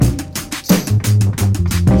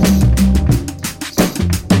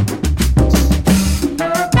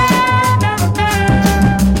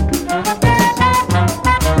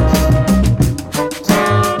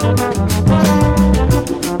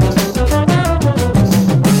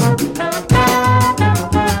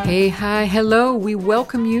Hi, hello. We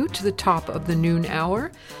welcome you to the top of the noon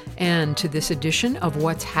hour and to this edition of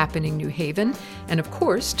What's Happening New Haven, and of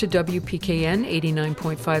course to WPKN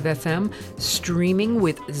 89.5 FM, streaming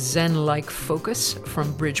with Zen-like focus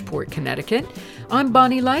from Bridgeport, Connecticut. I'm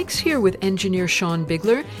Bonnie Likes here with engineer Sean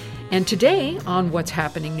Bigler, and today on What's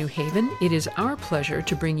Happening New Haven, it is our pleasure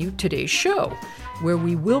to bring you today's show, where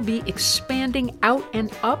we will be expanding out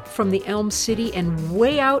and up from the Elm City and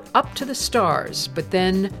way out up to the stars, but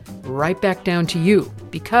then right back down to you,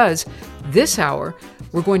 because this hour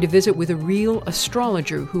we're going to visit with a real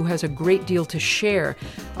astrologer who has a great deal to share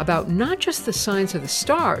about not just the signs of the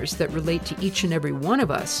stars that relate to each and every one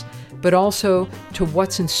of us, but also to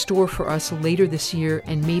what's in store for us later this year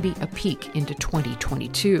and maybe a peek into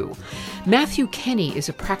 2022. Matthew Kenney is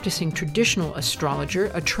a practicing traditional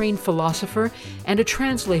astrologer, a trained philosopher, and a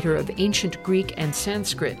translator of ancient Greek and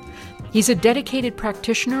Sanskrit. He's a dedicated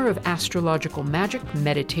practitioner of astrological magic,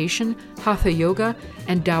 meditation, hatha yoga,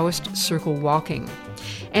 and Taoist circle walking.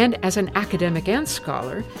 And as an academic and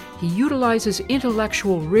scholar, he utilizes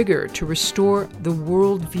intellectual rigor to restore the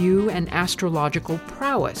worldview and astrological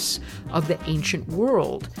prowess of the ancient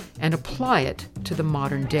world and apply it to the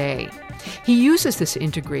modern day. He uses this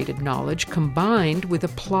integrated knowledge combined with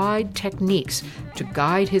applied techniques to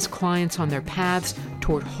guide his clients on their paths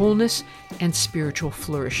toward wholeness and spiritual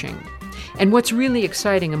flourishing. And what's really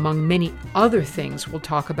exciting, among many other things we'll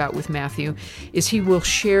talk about with Matthew, is he will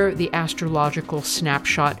share the astrological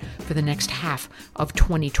snapshot for the next half of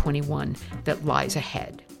 2021 that lies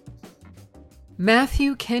ahead.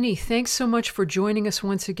 Matthew Kenney, thanks so much for joining us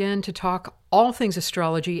once again to talk all things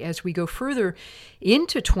astrology as we go further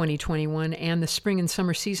into 2021 and the spring and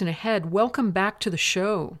summer season ahead. Welcome back to the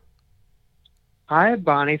show. Hi,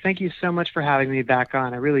 Bonnie. Thank you so much for having me back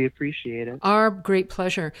on. I really appreciate it. Our great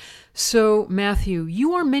pleasure. So, Matthew,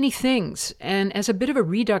 you are many things, and as a bit of a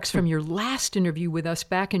redux from your last interview with us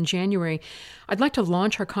back in January, I'd like to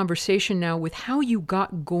launch our conversation now with how you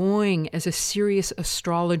got going as a serious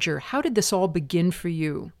astrologer. How did this all begin for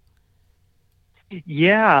you?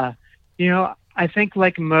 Yeah. I think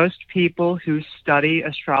like most people who study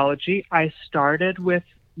astrology, I started with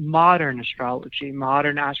modern astrology,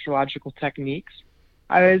 modern astrological techniques.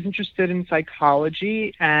 I was interested in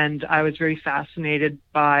psychology, and I was very fascinated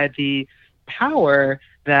by the power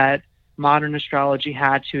that modern astrology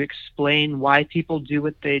had to explain why people do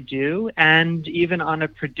what they do, and even on a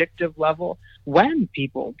predictive level, when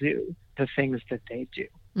people do the things that they do.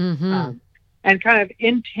 Mm-hmm. And kind of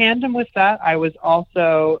in tandem with that, I was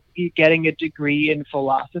also getting a degree in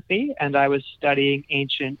philosophy, and I was studying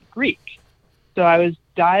ancient Greek. So I was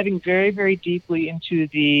diving very, very deeply into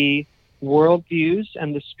the worldviews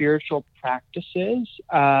and the spiritual practices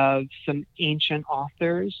of some ancient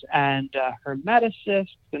authors and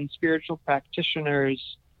hermeticists and spiritual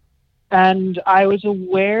practitioners. And I was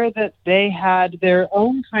aware that they had their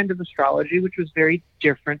own kind of astrology, which was very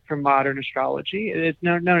different from modern astrology. It's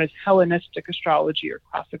known as Hellenistic astrology or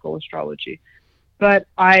classical astrology. But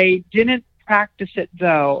I didn't practice it,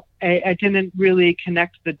 though. I didn't really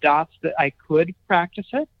connect the dots that I could practice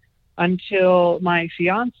it until my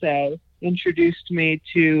fiance introduced me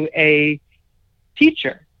to a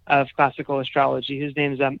teacher of classical astrology. His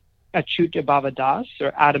name is Achyuta Das,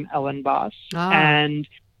 or Adam Ellen Bass. And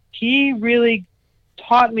he really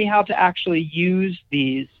taught me how to actually use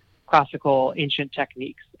these classical ancient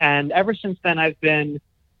techniques. And ever since then, I've been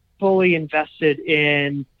fully invested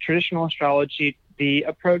in traditional astrology, the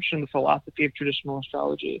approach and the philosophy of traditional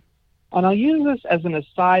astrology. And I'll use this as an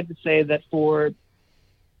aside to say that for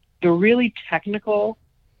the really technical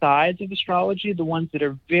sides of astrology, the ones that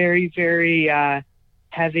are very, very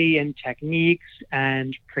heavy in techniques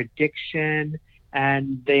and prediction,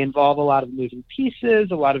 and they involve a lot of moving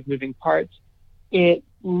pieces, a lot of moving parts, it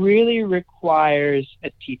really requires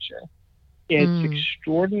a teacher. It's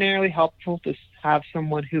extraordinarily helpful to have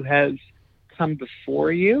someone who has come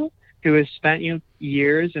before you, who has spent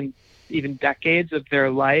years and even decades of their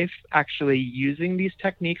life actually using these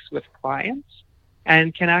techniques with clients,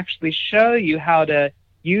 and can actually show you how to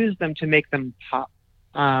use them to make them pop.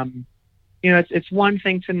 It's one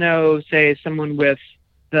thing to know, say, someone with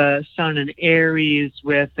the sun in Aries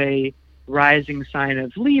with a rising sign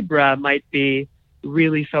of Libra might be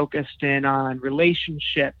really focused in on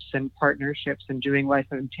relationships and partnerships and doing life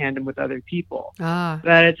in tandem with other people.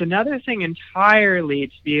 But it's another thing entirely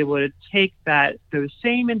to be able to take those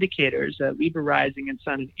same indicators, Libra rising and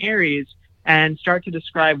sun in Aries, and start to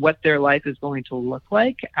describe what their life is going to look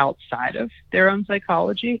like outside of their own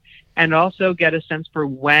psychology, and also get a sense for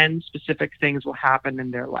when specific things will happen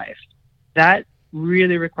in their life. That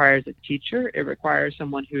really requires a teacher. It requires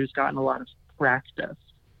someone who's gotten a lot of practice.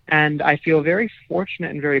 And I feel very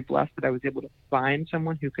fortunate and very blessed that I was able to find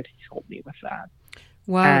someone who could help me with that.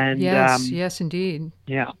 Wow. And, Yes, indeed.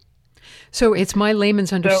 Yeah. So it's my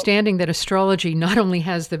layman's understanding that astrology not only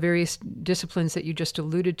has the various disciplines that you just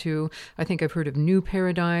alluded to. I think I've heard of New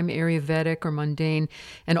Paradigm, Ayurvedic, or Mundane,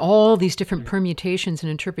 and all these different permutations and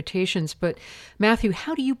interpretations. But Matthew,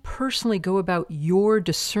 how do you personally go about your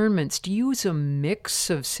discernments? Do you use a mix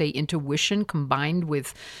of, say, intuition combined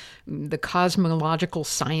with the cosmological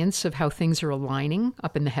science of how things are aligning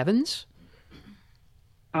up in the heavens?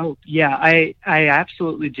 Oh, yeah, I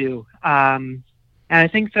absolutely do. And I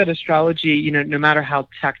think that astrology, no matter how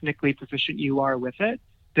technically proficient you are with it,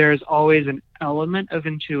 there's always an element of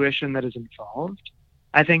intuition that is involved.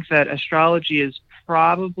 I think that astrology is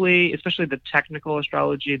probably, especially the technical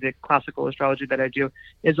astrology, the classical astrology that I do,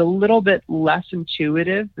 is a little bit less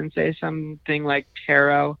intuitive than, say, something like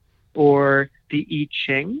tarot or the I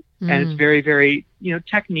Ching. And it's very, very,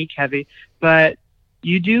 technique heavy. But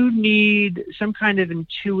you do need some kind of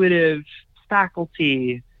intuitive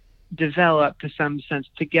faculty developed to some sense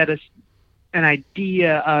to get us an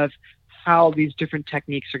idea of how these different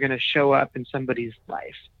techniques are going to show up in somebody's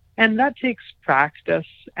life. And that takes practice.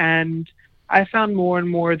 And I found more and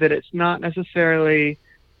more that it's not necessarily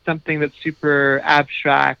something that's super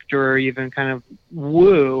abstract or even kind of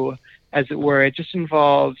woo, as it were. It just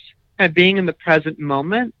involves kind of being in the present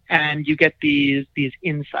moment, and you get these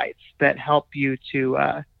insights that help you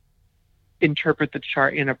to interpret the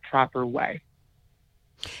chart in a proper way.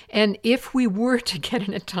 And if we were to get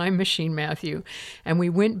in a time machine, Matthew, and we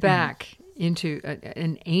went back into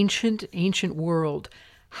an ancient world,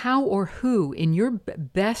 how or who, in your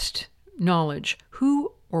best knowledge,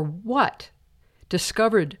 who or what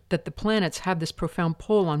discovered that the planets have this profound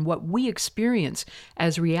pull on what we experience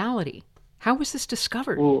as reality? How was this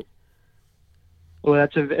discovered? Well,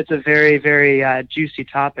 it's a very, very juicy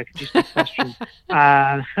topic, juicy question.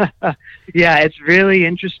 Yeah, it's really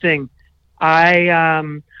interesting. I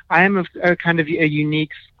am a kind of a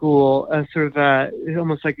unique school, a sort of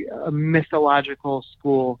almost like a mythological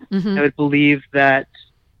school. I would believe that.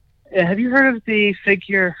 Have you heard of the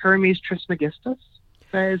figure Hermes Trismegistus?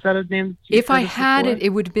 Is that a name? If I had it, it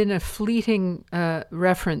would have been a fleeting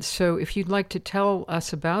reference. So if you'd like to tell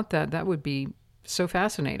us about that, that would be so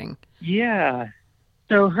fascinating. Yeah.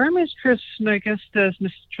 So Hermes Trismegistus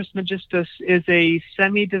is a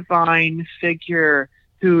semi-divine figure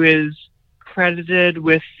who is credited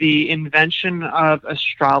with the invention of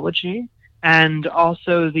astrology and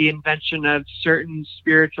also the invention of certain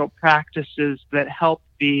spiritual practices that help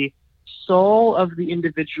the soul of the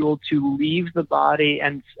individual to leave the body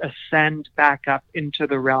and ascend back up into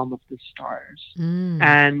the realm of the stars.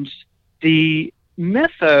 And the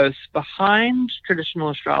mythos behind traditional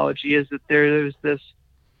astrology is that there's this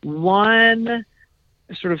one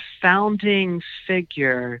sort of founding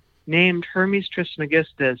figure named Hermes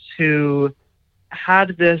Trismegistus who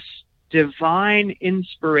had this divine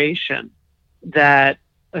inspiration that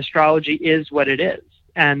astrology is what it is,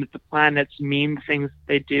 and that the planets mean the things that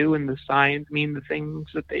they do, and the signs mean the things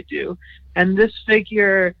that they do. And this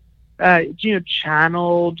figure,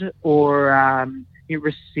 channeled or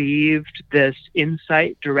received this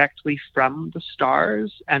insight directly from the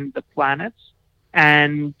stars and the planets,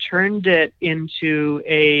 and turned it into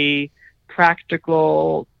a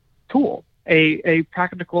practical tool, a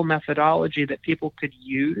practical methodology that people could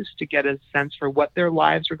use to get a sense for what their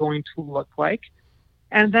lives are going to look like.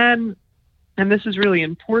 And then, and this is really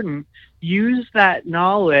important, use that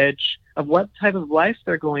knowledge of what type of life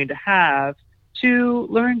they're going to have to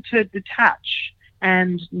learn to detach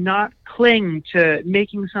and not cling to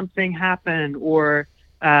making something happen or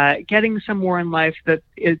getting somewhere in life that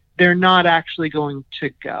they're not actually going to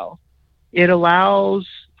go. It allows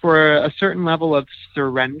for a certain level of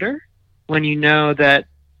surrender when you know that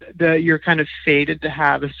you're kind of fated to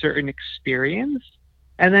have a certain experience,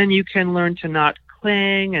 and then you can learn to not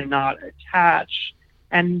cling and not attach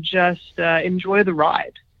and just enjoy the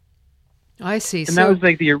ride. I see. And that was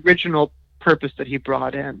like the original purpose that he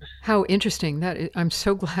brought in. How interesting. I'm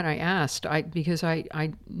so glad I asked, because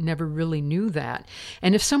I never really knew that.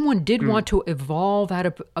 And if someone did want to evolve out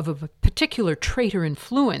of a particular trait or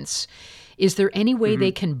influence, is there any way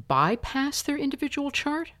they can bypass their individual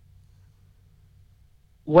chart?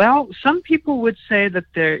 Well, some people would say that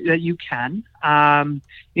you can.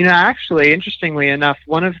 Actually, interestingly enough,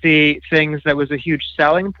 one of the things that was a huge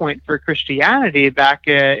selling point for Christianity back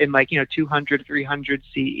in 200, 300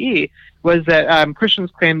 CE was that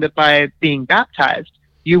Christians claimed that by being baptized,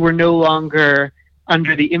 you were no longer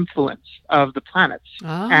under the influence of the planets.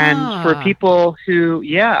 And for people who,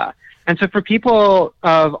 And so for people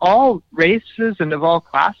of all races and of all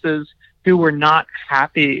classes who were not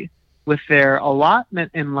happy with their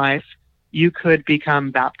allotment in life, you could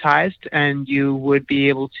become baptized and you would be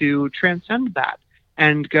able to transcend that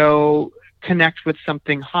and go connect with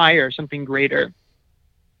something higher, something greater.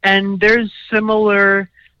 And there's similar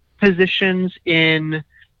positions in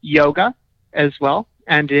yoga as well,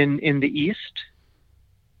 and in the East.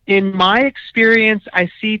 In my experience, I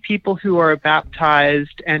see people who are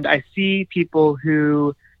baptized and I see people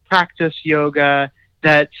who practice yoga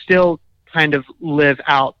that still kind of live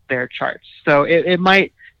out their charts. So it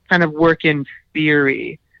might kind of work in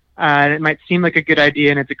theory, and it might seem like a good idea,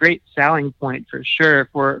 and it's a great selling point for sure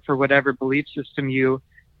for whatever belief system you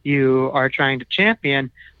are trying to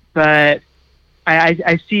champion. But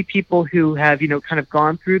I see people who have, kind of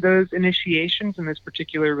gone through those initiations in those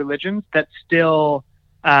particular religions that still,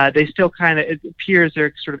 they still kind of, it appears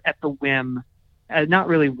they're sort of at the whim, not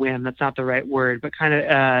really whim, that's not the right word, but kind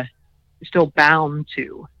of still bound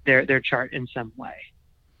to their chart in some way.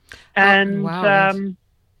 And, wow, yes.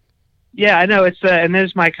 yeah, I know and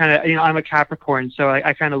there's my kind of, I'm a Capricorn, so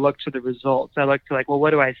I kind of look to the results. I look to well, what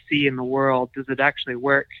do I see in the world? Does it actually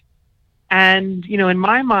work? And, in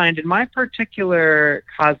my mind, in my particular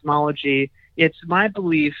cosmology, it's my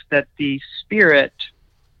belief that the spirit,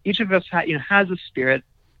 each of us has a spirit,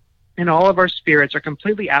 and all of our spirits are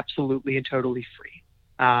completely, absolutely, and totally free.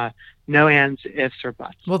 No ands, ifs, or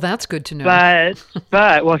buts. Well, that's good to know.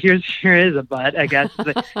 But well, here is a but, I guess.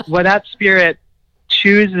 Well, that spirit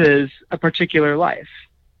chooses a particular life.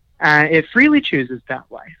 It freely chooses that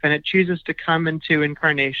life, and it chooses to come into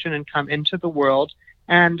incarnation and come into the world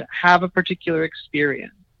and have a particular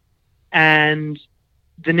experience. And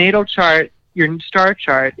the natal chart, your star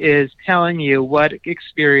chart, is telling you what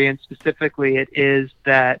experience specifically it is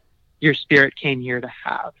that your spirit came here to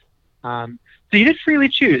have. So you did freely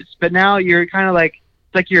choose, but now you're kind of it's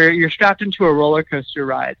like you're strapped into a roller coaster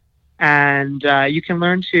ride, and you can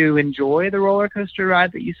learn to enjoy the roller coaster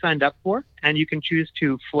ride that you signed up for, and you can choose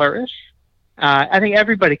to flourish. I think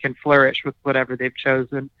everybody can flourish with whatever they've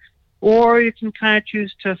chosen. Or you can kind of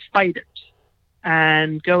choose to fight it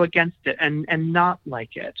and go against it and not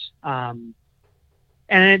like it.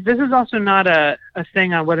 This is also not a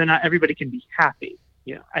thing on whether or not everybody can be happy.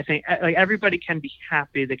 I think everybody can be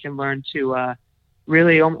happy. They can learn to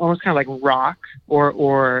really almost kind of like rock or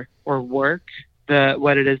work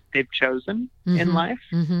what it is they've chosen in life.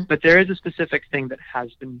 Mm-hmm. But there is a specific thing that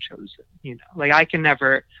has been chosen. I can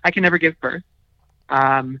never give birth.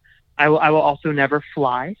 I will also never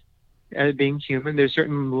fly. Being human, there's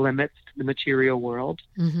certain limits to the material world,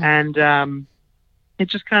 mm-hmm. and it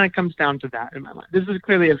just kind of comes down to that in my mind. This is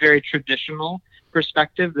clearly a very traditional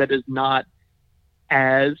perspective that is not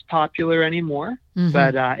as popular anymore, mm-hmm.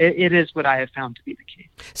 but it is what I have found to be the case.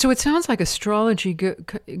 So it sounds like astrology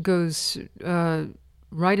goes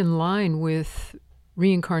right in line with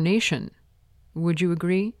reincarnation. Would you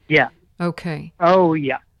agree? Yeah. Okay. Oh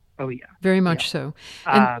yeah. Very much so.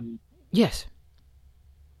 And, yes.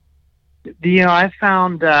 I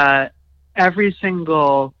found every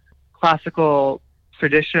single classical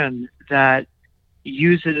tradition that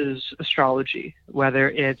uses astrology,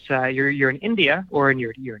 whether it's you're in India or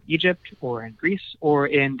you're in Egypt or in Greece or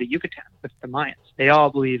in the Yucatan with the Mayans, they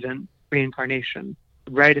all believe in reincarnation,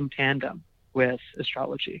 right in tandem with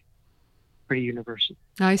astrology. Pretty universal.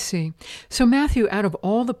 I see. So Matthew, out of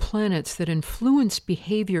all the planets that influence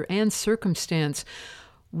behavior and circumstance,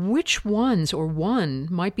 which ones or one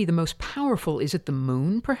might be the most powerful? Is it the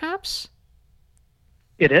moon, perhaps?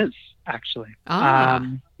 It is, actually.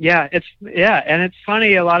 And it's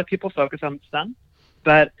funny, a lot of people focus on the sun,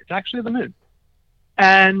 but it's actually the moon.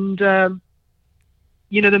 And, the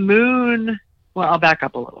moon, well, I'll back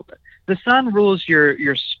up a little bit. The sun rules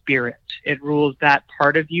your spirit. It rules that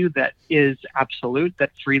part of you that is absolute,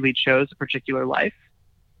 that freely chose a particular life.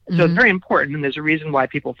 Mm-hmm. So it's very important, and there's a reason why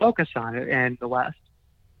people focus on it in the West.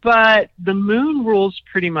 But the moon rules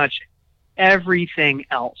pretty much everything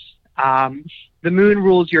else. The moon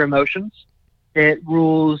rules your emotions. It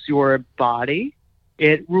rules your body.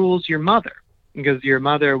 It rules your mother, because your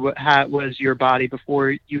mother was your body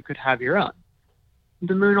before you could have your own.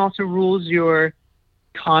 The moon also rules your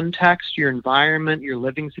context, your environment, your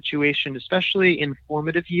living situation, especially in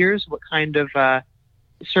formative years, what kind of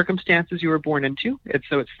circumstances you were born into. It's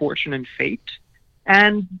fortune and fate.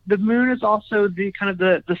 And the moon is also the kind of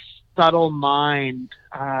the subtle mind,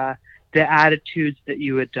 the attitudes that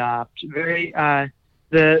you adopt,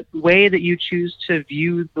 the way that you choose to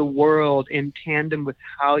view the world in tandem with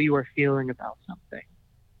how you are feeling about something.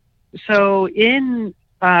 So in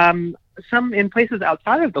places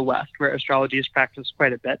outside of the West where astrology is practiced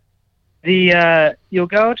quite a bit, You'll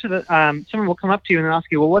go to the someone will come up to you and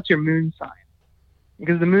ask you, well, what's your moon sign?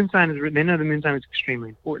 Because the moon sign they know the moon sign is extremely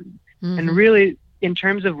important. And really, in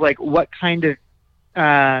terms of like what kind of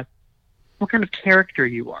character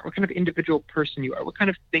you are, what kind of individual person you are, what kind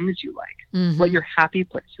of things you like, what your happy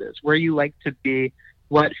place is, where you like to be,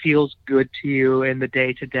 what feels good to you in the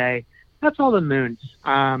day to day. That's all the moon.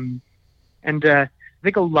 I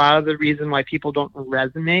think a lot of the reason why people don't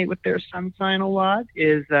resonate with their sun sign a lot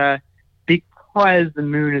is because the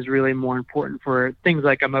moon is really more important for things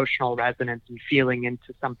like emotional resonance and feeling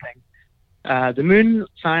into something. The moon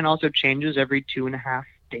sign also changes every 2.5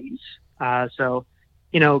 days. So,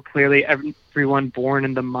 clearly everyone born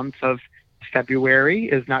in the month of February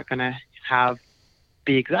is not going to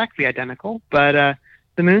be exactly identical, but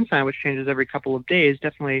the moon sign, which changes every couple of days,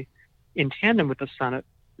 definitely in tandem with the sun, it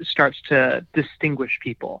starts to distinguish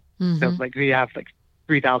people. So like we have like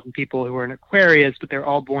 3,000 people who are in Aquarius, but they're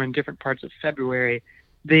all born in different parts of February.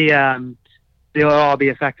 They'll all be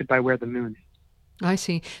affected by where the moon is. I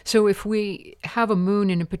see. So if we have a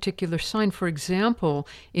moon in a particular sign, for example,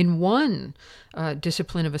 in one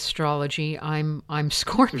discipline of astrology, I'm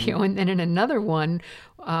Scorpio, and then in another one,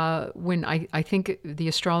 when I think the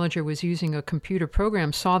astrologer was using a computer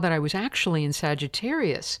program, saw that I was actually in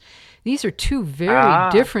Sagittarius. These are two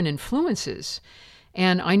very different influences.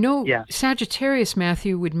 And I know Sagittarius,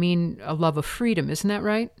 Matthew, would mean a love of freedom. Isn't that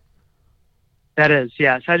right? That is,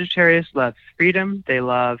 yeah. Sagittarius loves freedom. They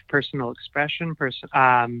love personal expression.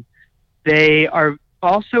 They are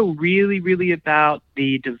also really, really about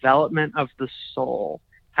the development of the soul,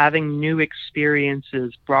 having new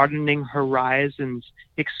experiences, broadening horizons,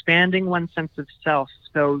 expanding one's sense of self.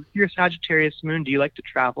 So if you're Sagittarius moon, do you like to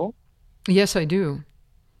travel? Yes, I do.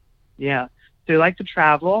 Yeah. So you like to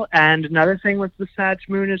travel. And another thing with the Sag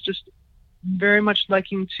moon is just very much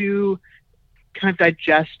liking to kind of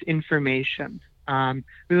digest information.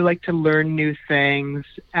 We like to learn new things.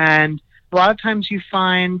 And a lot of times you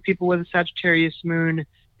find people with a Sagittarius moon,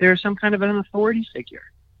 they're some kind of an authority figure.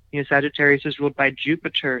 Sagittarius is ruled by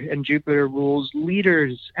Jupiter, and Jupiter rules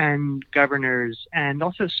leaders and governors and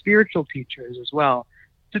also spiritual teachers as well.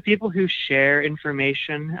 So people who share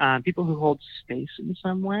information, people who hold space in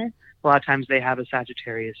some way, a lot of times they have a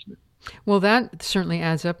Sagittarius moon. Well, that certainly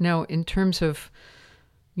adds up. Now, in terms of,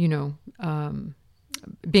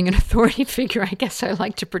 being an authority figure, I guess I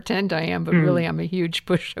like to pretend I am, but really I'm a huge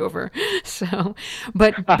pushover. So,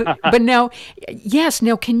 but now, yes.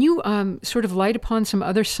 Now, can you sort of light upon some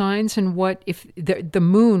other signs and what if the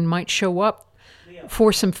moon might show up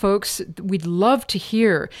for some folks? We'd love to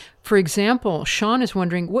hear. For example, Sean is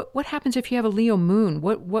wondering what happens if you have a Leo moon.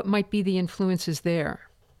 What might be the influences there?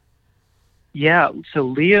 Yeah, so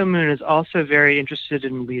Leo moon is also very interested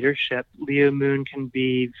in leadership. Leo moon can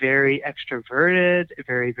be very extroverted,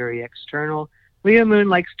 very, very external. Leo moon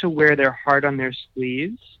likes to wear their heart on their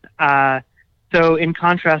sleeves. So in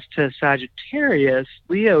contrast to Sagittarius,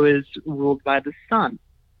 Leo is ruled by the sun.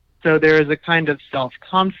 So there is a kind of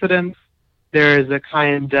self-confidence. There is a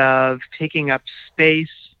kind of taking up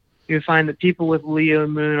space. You find that people with Leo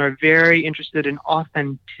moon are very interested in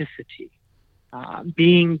authenticity.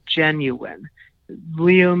 Being genuine.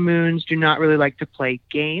 Leo moons do not really like to play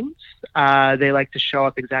games. They like to show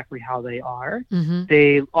up exactly how they are.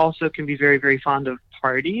 They also can be very, very fond of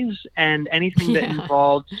parties and anything that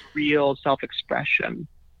involves real self-expression.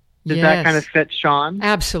 Does that kind of fit, Sean?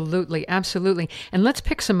 Absolutely, absolutely. And let's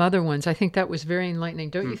pick some other ones. I think that was very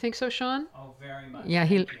enlightening. Don't you think so, Sean? Oh, very much. Yeah,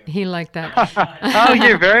 he liked that. Oh,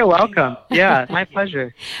 you're very welcome. Yeah, my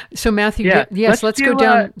pleasure. So, Matthew, yes, let's go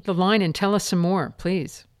down the line and tell us some more,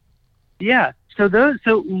 please. Yeah. So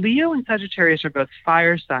Leo and Sagittarius are both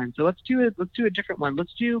fire signs. So let's do a different one.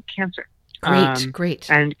 Let's do Cancer.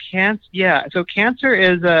 Great. And so Cancer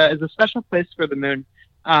is a special place for the moon.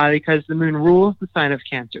 Because the moon rules the sign of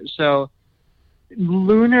Cancer. So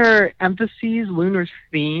lunar emphases, lunar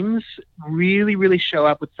themes really, really show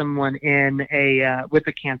up with someone with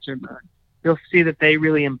a Cancer moon. You'll see that they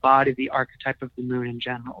really embody the archetype of the moon in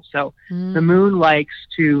general. So the moon likes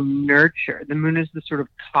to nurture. The moon is the sort of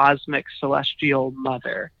cosmic celestial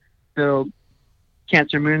mother. So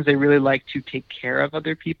Cancer moons, they really like to take care of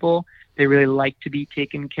other people. They really like to be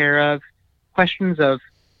taken care of. Questions of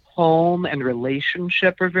home and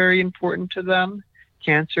relationship are very important to them.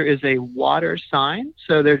 Cancer is a water sign,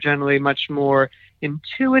 so they're generally much more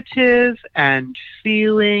intuitive and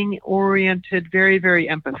feeling oriented, very, very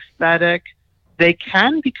empathetic. They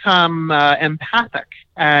can become empathic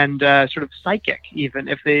and sort of psychic even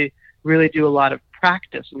if they really do a lot of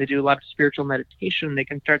practice and they do a lot of spiritual meditation. They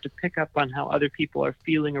can start to pick up on how other people are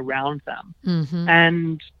feeling around them.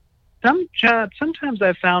 And Sometimes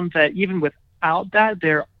I've found that even without that,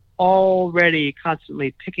 they're already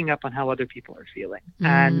constantly picking up on how other people are feeling,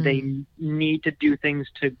 and they need to do things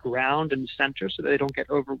to ground and center so that they don't get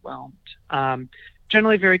overwhelmed.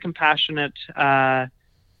 Generally very compassionate,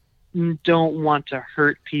 don't want to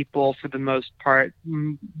hurt people for the most part,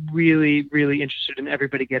 really, really interested in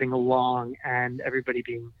everybody getting along and everybody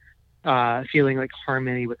being feeling like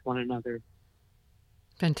harmony with one another.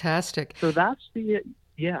 Fantastic. So that's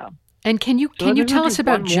yeah. And can you tell us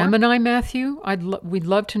about Gemini, Matthew? We'd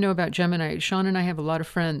love to know about Gemini. Sean and I have a lot of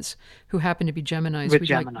friends who happen to be Geminis.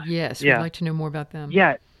 Gemini. We'd like to know more about them.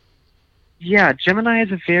 Yeah, Gemini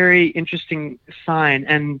is a very interesting sign,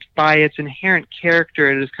 and by its inherent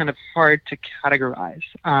character, it is kind of hard to categorize.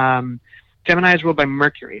 Gemini is ruled by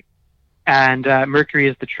Mercury, and Mercury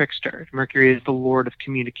is the trickster. Mercury is the lord of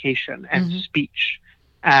communication and speech,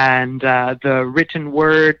 and the written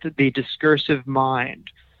word, the discursive mind.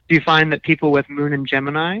 Do you find that people with Moon in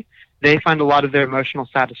Gemini, they find a lot of their emotional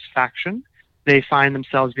satisfaction? They find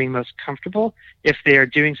themselves being most comfortable if they are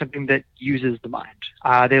doing something that uses the mind.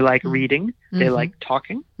 They like reading. They like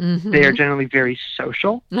talking. They are generally very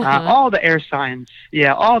social. All the air signs,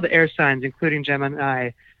 including Gemini,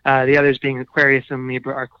 the others being Aquarius and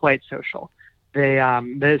Libra, are quite social.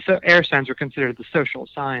 The air signs are considered the social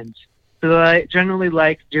signs. So they generally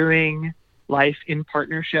like doing life in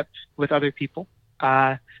partnership with other people,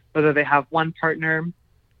 whether they have one partner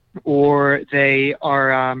or they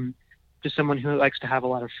are just someone who likes to have a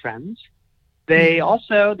lot of friends. They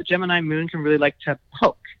also, the Gemini moon can really like to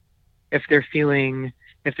poke if they're feeling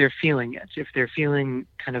it, if they're feeling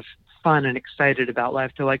kind of fun and excited about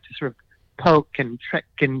life. They like to sort of poke and trick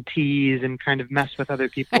and tease and kind of mess with other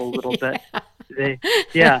people a little bit. They,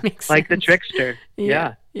 like the trickster.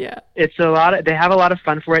 Yeah. It's they have a lot of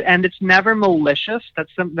fun for it, and it's never malicious.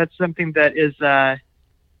 That's something that is,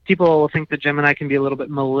 people think that Gemini can be a little bit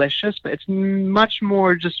malicious, but it's much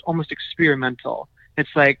more just almost experimental. It's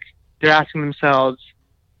like they're asking themselves,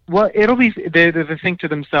 they think to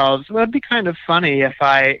themselves, well, it'd be kind of funny if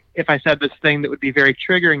I said this thing that would be very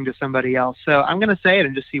triggering to somebody else. So I'm going to say it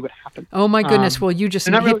and just see what happens. Oh my goodness. Well, you just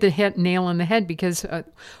hit the nail on the head, because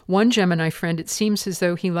one Gemini friend, it seems as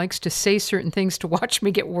though he likes to say certain things to watch me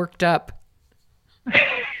get worked up.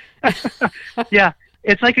 Yeah.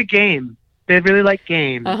 It's like a game. They really like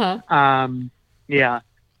games. They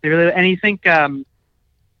really, and you think, the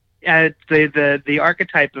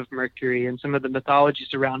archetype of Mercury and some of the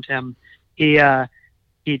mythologies around him, he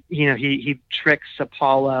tricks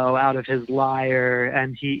Apollo out of his lyre,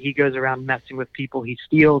 and he goes around messing with people. He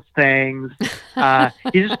steals things.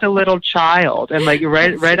 He's just a little child, and like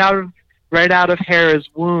right out of Hera's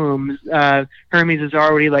womb, Hermes is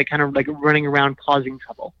already like kind of like running around causing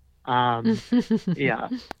trouble.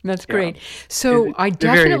 That's great. So I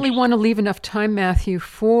definitely want to leave enough time, Matthew,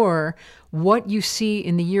 for what you see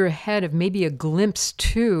in the year ahead, of maybe a glimpse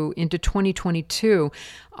too into 2022.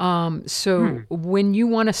 When you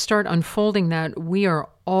want to start unfolding that, we are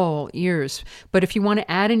all ears. But if you want to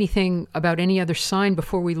add anything about any other sign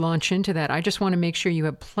before we launch into that, I just want to make sure you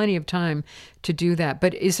have plenty of time to do that.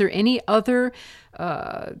 But is there any other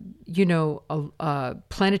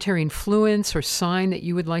planetary influence or sign that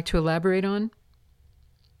you would like to elaborate on?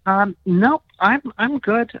 No, I'm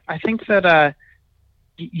good. I think that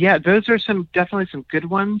those are definitely some good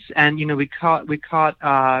ones, and we caught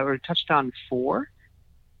or touched on 4,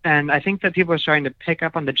 and I think that people are starting to pick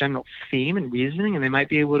up on the general theme and reasoning, and they might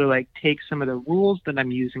be able to like take some of the rules that I'm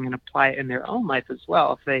using and apply it in their own life as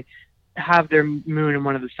well, if they have their moon in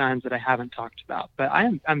one of the signs that I haven't talked about. But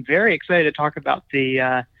I'm very excited to talk about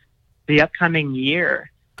the upcoming year,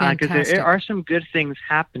 because there are some good things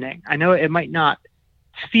happening. I know it might not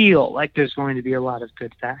feel like there's going to be a lot of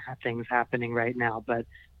good things happening right now, but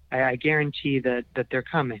I guarantee that they're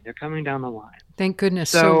coming. They're coming down the line. Thank goodness.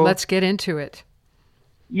 So let's get into it.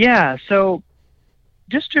 Yeah. So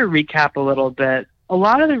just to recap a little bit, a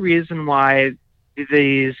lot of the reason why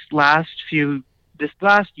this last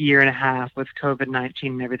year and a half with COVID-19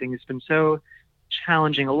 and everything has been so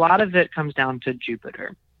challenging, a lot of it comes down to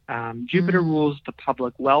Jupiter. Jupiter rules the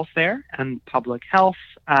public welfare and public health.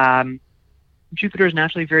 Jupiter is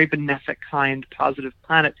naturally a very benefic, kind, positive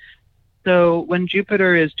planet. So when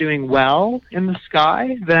Jupiter is doing well in the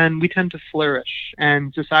sky, then we tend to flourish,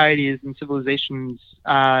 and societies and civilizations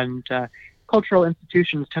and cultural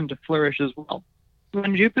institutions tend to flourish as well.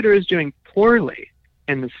 When Jupiter is doing poorly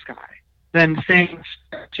in the sky, then things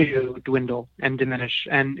start to dwindle and diminish,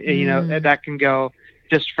 and that can go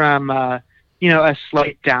just from a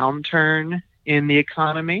slight downturn in the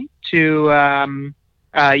economy to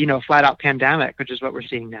flat out pandemic, which is what we're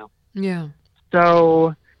seeing now. Yeah.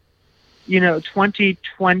 So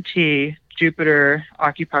 2020, Jupiter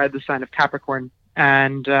occupied the sign of Capricorn,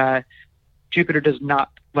 and Jupiter does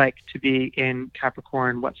not like to be in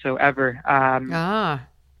Capricorn whatsoever.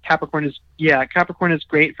 Capricorn is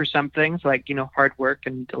great for some things like, hard work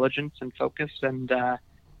and diligence and focus and,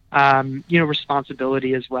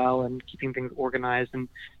 responsibility as well and keeping things organized. And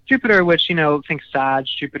Jupiter, which, think Sag,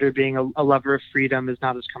 Jupiter being a lover of freedom, is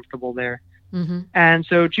not as comfortable there. Mm-hmm. And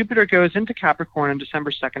so Jupiter goes into Capricorn on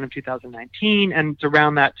December 2nd of 2019. And it's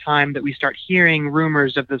around that time that we start hearing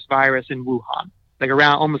rumors of this virus in Wuhan,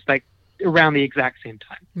 around the exact same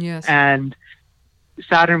time. Yes. And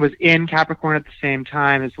Saturn was in Capricorn at the same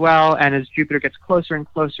time as well. And as Jupiter gets closer and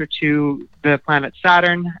closer to the planet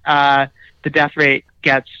Saturn, the death rate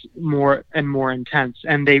gets more and more intense.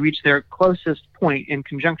 And they reach their closest point in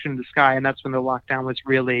conjunction to the sky. And that's when the lockdown was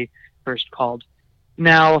really first called.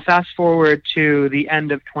 Now, fast forward to the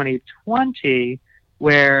end of 2020,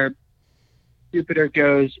 where Jupiter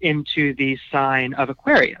goes into the sign of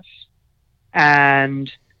Aquarius.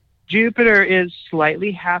 And Jupiter is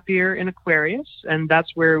slightly happier in Aquarius, and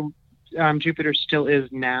that's where Jupiter still is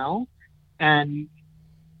now. And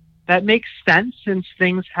that makes sense since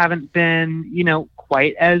things haven't been,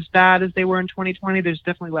 quite as bad as they were in 2020. There's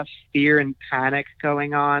definitely less fear and panic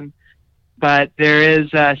going on. But there is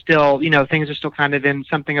still, things are still kind of in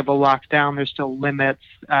something of a lockdown. There's still limits.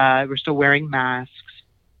 We're still wearing masks.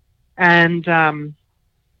 And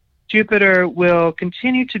Jupiter will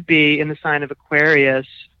continue to be in the sign of Aquarius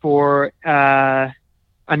for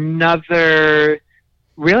another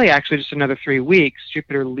 3 weeks.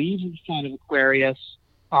 Jupiter leaves the sign of Aquarius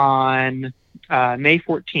on May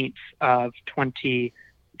 14th of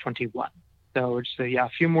 2021. So it's a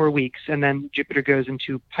few more weeks. And then Jupiter goes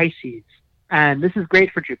into Pisces. And this is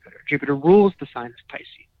great for Jupiter. Jupiter rules the sign of Pisces.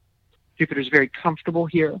 Jupiter's very comfortable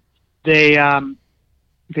here. They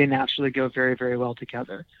naturally go very, very well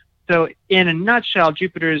together. So in a nutshell,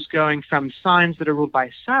 Jupiter is going from signs that are ruled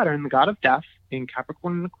by Saturn, the god of death, in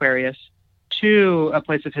Capricorn and Aquarius, to a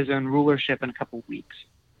place of his own rulership in a couple weeks.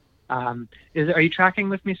 Are you tracking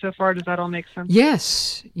with me so far? Does that all make sense?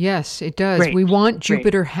 Yes, it does. Great. We want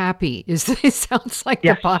Jupiter happy. It sounds like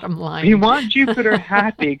the bottom line. We want Jupiter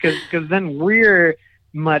happy because then we're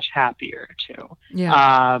much happier too.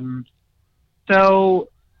 Yeah.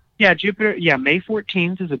 Jupiter. May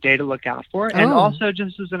 14th is a day to look out for, and also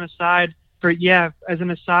just as an aside for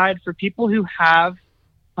people who have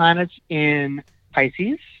planets in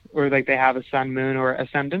Pisces, or like they have a sun, moon, or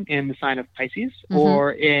ascendant in the sign of Pisces, mm-hmm.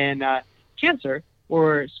 or in Cancer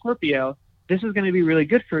or Scorpio, this is going to be really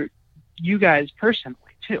good for you guys personally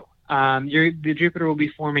too. The Jupiter will be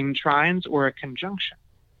forming trines or a conjunction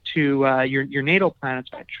to your natal planets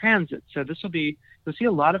by transit. So you'll see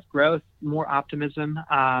a lot of growth, more optimism,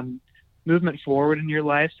 movement forward in your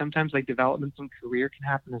life. Sometimes like developments in career can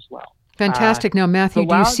happen as well. Fantastic. Now, Matthew,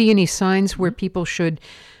 do you see any signs where people should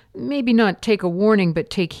maybe not take a warning, but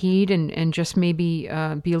take heed and just maybe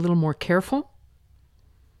be a little more careful?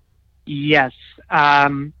 Yes.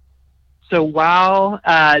 So while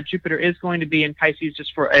Jupiter is going to be in Pisces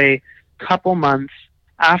just for a couple months,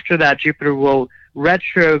 after that, Jupiter will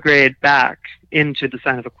retrograde back into the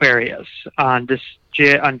sign of Aquarius on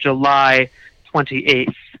July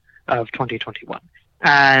 28th of 2021.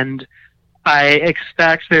 And I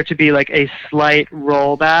expect there to be like a slight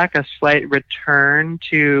rollback, a slight return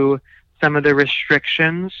to some of the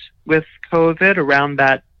restrictions with COVID around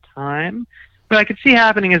that time. What I could see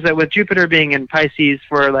happening is that with Jupiter being in Pisces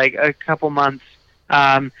for like a couple months,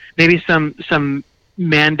 maybe some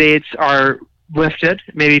mandates are lifted.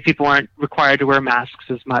 Maybe people aren't required to wear masks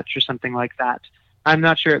as much or something like that. I'm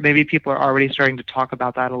not sure. Maybe people are already starting to talk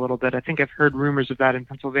about that a little bit. I think I've heard rumors of that in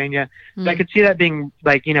Pennsylvania. But I could see that being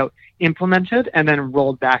implemented and then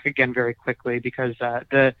rolled back again very quickly because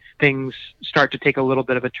the things start to take a little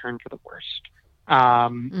bit of a turn for the worst.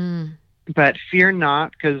 But fear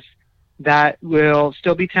not, because that will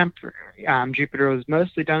still be temporary. Jupiter was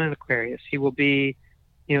mostly done in Aquarius. He will be,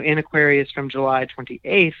 in Aquarius from July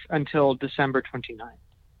 28th until December 29th.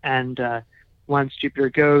 And once Jupiter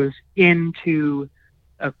goes into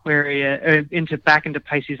Aquarius, back into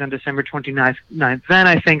Pisces on December 29th, then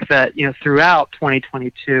I think that, throughout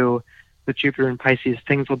 2022 with Jupiter in Pisces,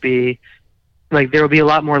 things will be like, there will be a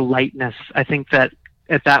lot more lightness. I think that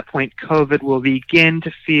at that point, COVID will begin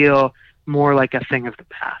to feel more like a thing of the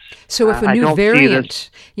past. So if a new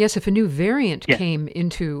variant came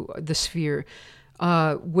into the sphere,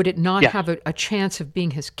 would it not have a chance of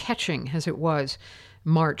being as catching as it was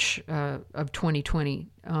March of 2020?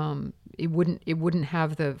 It wouldn't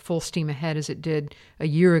have the full steam ahead as it did a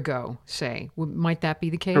year ago, say. Might that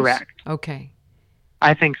be the case? Correct. Okay.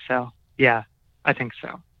 I think so. Yeah, I think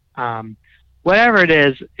so. Whatever it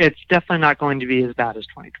is, it's definitely not going to be as bad as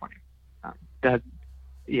 2020. That,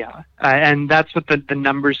 yeah, and that's what the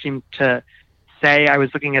numbers seem to say. I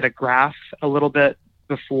was looking at a graph a little bit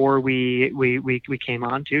before we came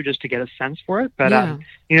on to, just to get a sense for it. But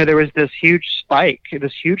Yeah. there was this huge spike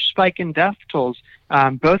in death tolls.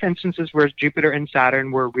 Both instances where Jupiter and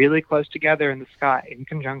Saturn were really close together in the sky in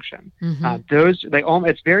conjunction. Mm-hmm.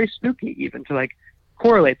 It's very spooky even to like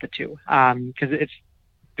correlate the two, because it's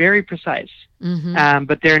very precise. Mm-hmm.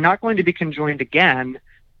 But they're not going to be conjoined again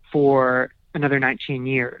for another 19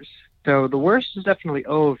 years. So the worst is definitely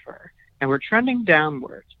over, and we're trending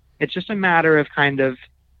downward. It's just a matter of kind of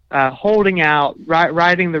holding out,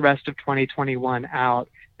 riding the rest of 2021 out,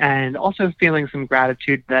 and also feeling some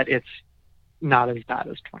gratitude that it's not as bad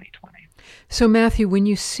as 2020. So, Matthew,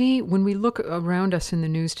 when we look around us in the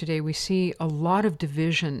news today, we see a lot of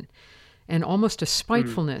division and almost a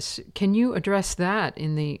spitefulness. Can you address that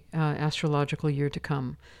in the astrological year to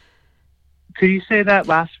come? Could you say that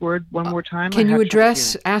last word one more time? Can you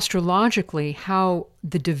address astrologically how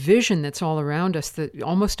the division that's all around us,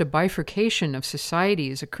 almost a bifurcation of society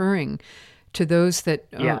is occurring to those that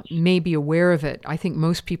may be aware of it? I think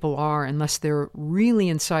most people are, unless they're really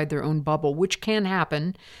inside their own bubble, which can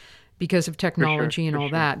happen because of technology and all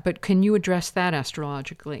that. But can you address that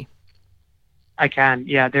astrologically? I can.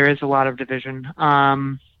 Yeah, there is a lot of division.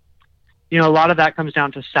 A lot of that comes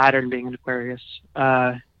down to Saturn being in Aquarius.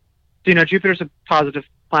 Jupiter's a positive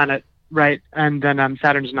planet, right? And then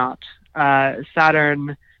Saturn's not.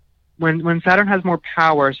 Saturn, when Saturn has more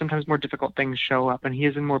power, sometimes more difficult things show up, and he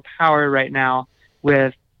is in more power right now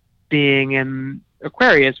with being in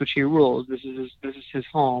Aquarius, which he rules. This is his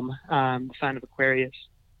home, the sign of Aquarius.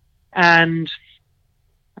 And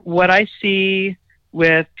what I see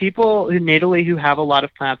with people natally who have a lot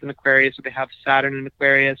of planets in Aquarius, or they have Saturn in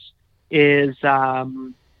Aquarius, is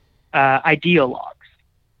ideologues.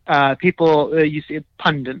 People, you see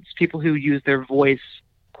pundits, people who use their voice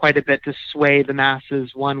quite a bit to sway the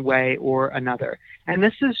masses one way or another. And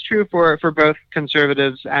this is true for both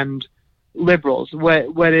conservatives and liberals.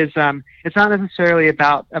 What is, it's not necessarily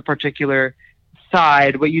about a particular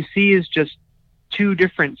side. What you see is just two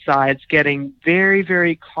different sides getting very,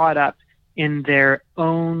 very caught up in their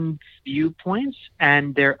own viewpoints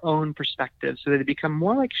and their own perspectives, so that they become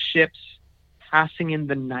more like ships passing in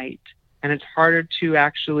the night. And it's harder to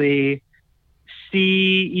actually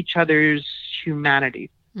see each other's humanity,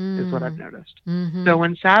 is what I've noticed. Mm-hmm. So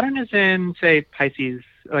when Saturn is in, say, Pisces,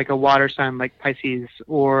 like a water sign like Pisces,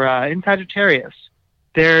 or in Sagittarius,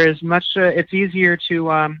 there's it's easier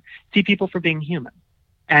to see people for being human,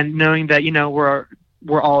 and knowing that,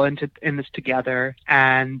 we're all in this together,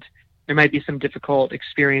 and there might be some difficult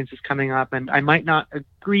experiences coming up, and I might not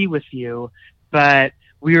agree with you, but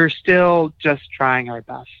we are still just trying our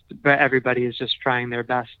best. But everybody is just trying their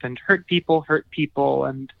best, and hurt people,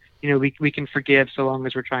 and we can forgive so long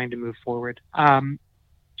as we're trying to move forward.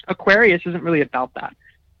 Aquarius isn't really about that.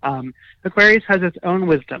 Aquarius has its own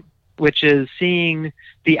wisdom, which is seeing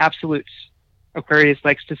the absolutes. Aquarius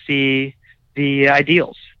likes to see the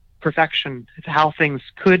ideals, perfection, how things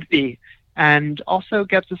could be, and also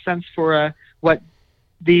gets a sense for what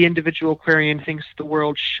the individual Aquarian thinks the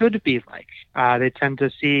world should be like. They tend to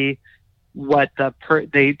see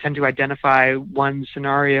they tend to identify one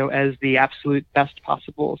scenario as the absolute best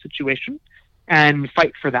possible situation, and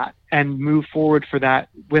fight for that and move forward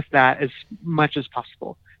with that as much as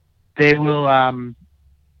possible. They will.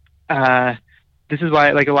 This is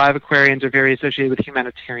why, like, a lot of Aquarians are very associated with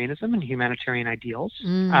humanitarianism and humanitarian ideals,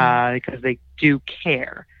 because they do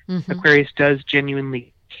care. Mm-hmm. Aquarius does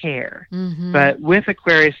genuinely care. Mm-hmm. But with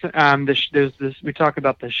Aquarius, there's this. We talk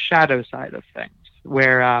about the shadow side of things,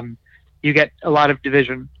 where you get a lot of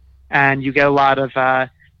division, and you get a lot of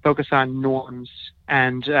focus on norms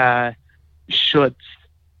and shoulds.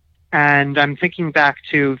 And I'm thinking back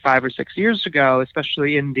to 5 or 6 years ago,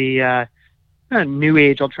 especially in the New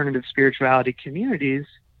Age alternative spirituality communities,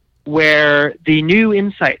 where the new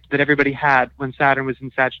insight that everybody had when Saturn was in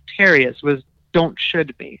Sagittarius was don't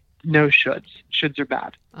should be. No shoulds. Shoulds are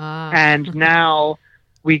bad. And now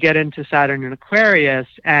we get into Saturn in Aquarius,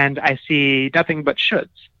 and I see nothing but shoulds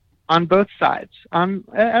on both sides.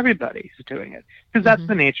 Everybody is doing it, because that's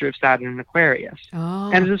the nature of Saturn in Aquarius.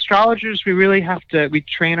 And as astrologers, we really have to, we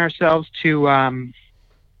train ourselves to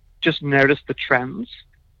just notice the trends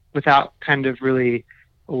without kind of really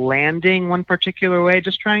landing one particular way,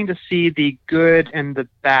 just trying to see the good and the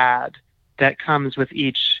bad that comes with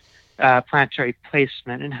each planetary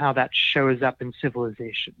placement and how that shows up in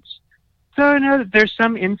civilizations. So I know that there's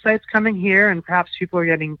some insights coming here, and perhaps people are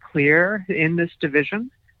getting clear in this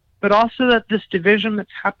division. but also that this division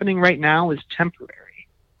that's happening right now is temporary.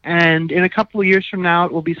 And in a couple of years from now,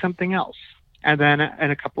 it will be something else. And then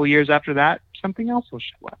in a couple of years after that, something else will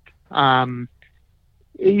show up.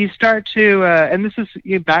 You start to, and this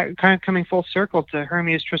is back, kind of coming full circle to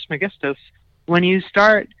Hermes Trismegistus, when you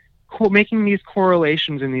start making these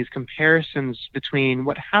correlations and these comparisons between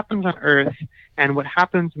what happens on Earth and what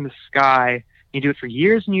happens in the sky, you do it for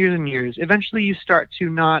years and years and years, eventually you start to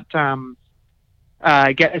not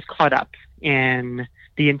get as caught up in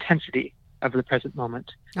the intensity of the present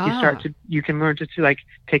moment. You can learn to like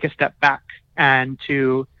take a step back and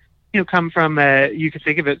to come from you could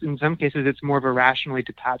think of it in some cases it's more of a rationally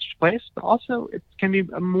detached place, but also it can be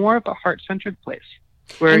more of a heart-centered place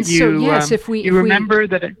where you remember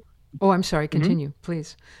that. I'm sorry. Continue,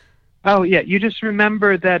 please. Oh yeah, you just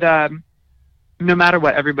remember that no matter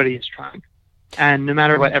what, everybody is trying, and no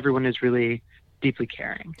matter what, everyone is really deeply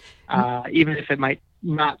caring, even if it might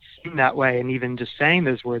not seem that way, and even just saying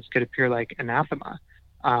those words could appear like anathema.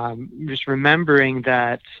 Just remembering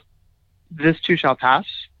that this too shall pass,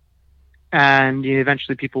 and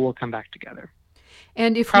eventually people will come back together.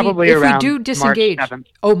 And if we do disengage,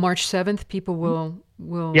 March 7th, people will.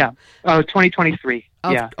 Yeah. 2023.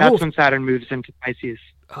 That's when Saturn moves into Pisces.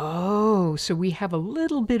 Oh, so we have a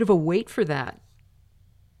little bit of a wait for that.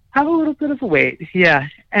 Have a little bit of a wait, yeah.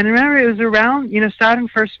 And remember, it was around, Saturn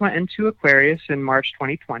first went into Aquarius in March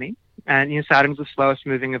 2020, and Saturn's the slowest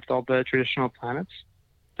moving of all the traditional planets.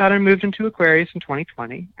 Saturn moved into Aquarius in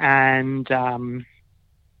 2020, and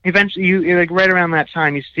eventually, right around that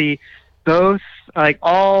time, you see both,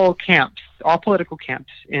 all political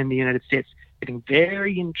camps in the United States getting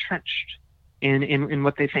very entrenched in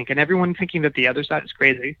what they think, and everyone thinking that the other side is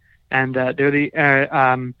crazy, and they're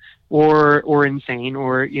the or insane,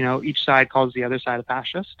 or each side calls the other side a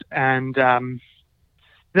fascist, and then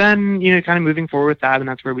kind of moving forward with that, and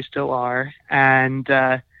that's where we still are, and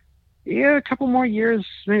a couple more years,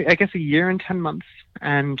 maybe, I guess a year and 10 months,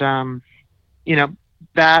 and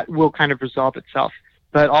that will kind of resolve itself.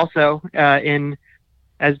 But also,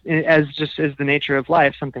 as the nature of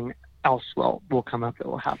life, something else will come up that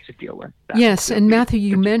we'll have to deal with. Yes, and Matthew,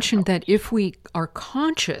 you mentioned that if we are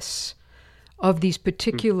conscious of these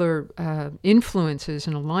particular influences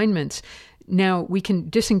and alignments, now we can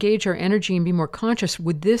disengage our energy and be more conscious.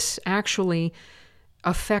 Would this actually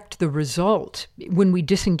affect the result when we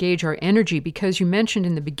disengage our energy? Because you mentioned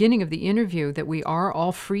in the beginning of the interview that we are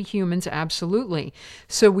all free humans, absolutely.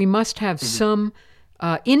 So we must have some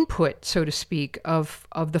input, so to speak, of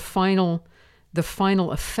the final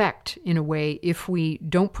effect, in a way, if we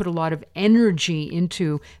don't put a lot of energy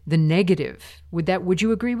into the negative. Would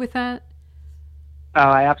you agree with that? Oh,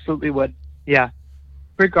 I absolutely would. Yeah.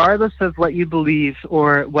 Regardless of what you believe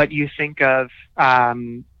or what you think of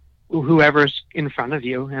whoever's in front of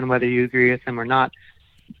you and whether you agree with them or not,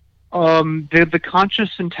 the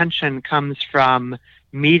conscious intention comes from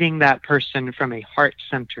meeting that person from a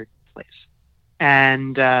heart-centered place.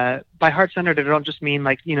 And by heart-centered, I don't just mean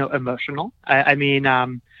emotional. I mean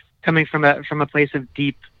coming from a place of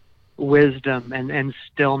deep wisdom and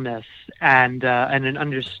stillness and an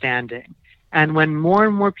understanding. And when more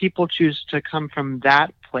and more people choose to come from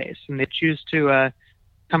that place, and they choose to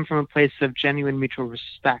come from a place of genuine mutual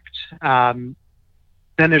respect, then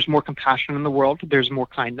there's more compassion in the world. There's more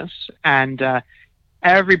kindness, and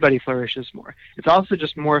everybody flourishes more. It's also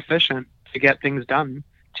just more efficient to get things done,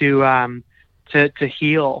 to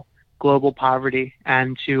heal global poverty,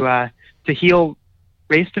 and to heal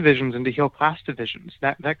race divisions and to heal class divisions.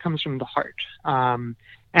 That comes from the heart, and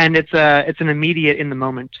it's an immediate, in the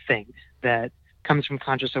moment thing that comes from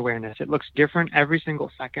conscious awareness. It looks different every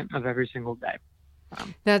single second of every single day.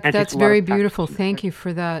 That's very beautiful. Thank you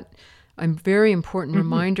for that. A very important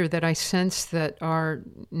reminder that I sense that our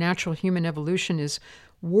natural human evolution is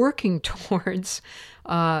working towards,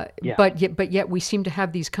 but yet we seem to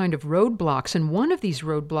have these kind of roadblocks. And one of these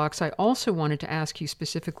roadblocks I also wanted to ask you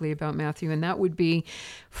specifically about, Matthew, and that would be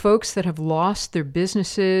folks that have lost their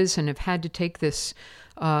businesses and have had to take this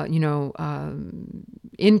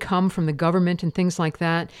income from the government and things like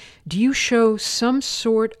that. Do you show some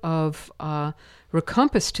sort of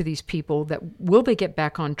recompense to these people? That will they get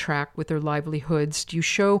back on track with their livelihoods? Do you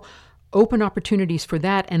show open opportunities for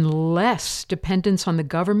that and less dependence on the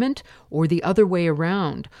government, or the other way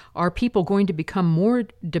around? Are people going to become more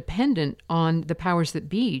dependent on the powers that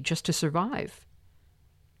be just to survive?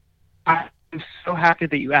 I'm so happy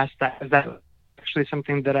that you asked that, because that's actually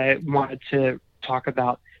something that I wanted to talk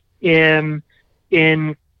about. In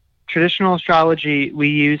traditional astrology, we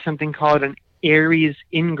use something called an Aries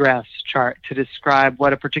ingress chart to describe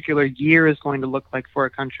what a particular year is going to look like for a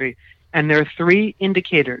country. And there are three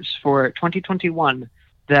indicators for 2021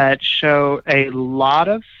 that show a lot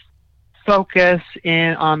of focus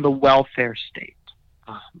on the welfare state.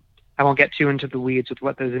 I won't get too into the weeds with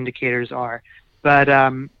what those indicators are, but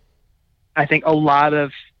I think a lot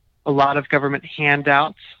of government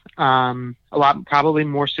handouts, probably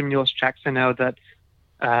more stimulus checks. I know that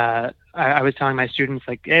I was telling my students,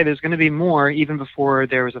 like, hey, there's going to be more even before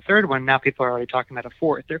there was a third one. Now people are already talking about a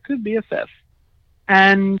fourth. There could be a fifth.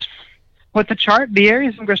 And what the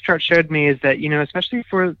Aries Ingress chart showed me is that, especially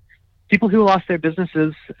for people who lost their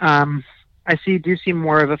businesses, I do see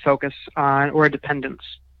more of a focus on, or a dependence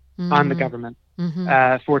on the government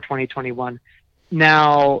for 2021.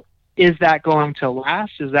 Now, is that going to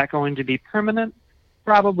last? Is that going to be permanent?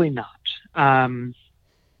 Probably not. I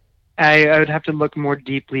would have to look more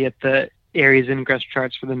deeply at the Aries Ingress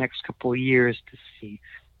charts for the next couple of years to see.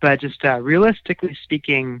 But just realistically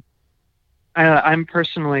speaking, I'm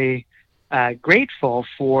personally grateful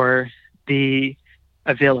for the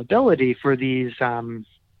availability for these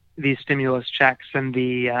stimulus checks and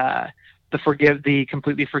the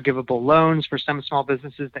completely forgivable loans for some small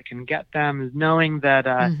businesses that can get them, knowing that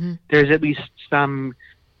there's at least some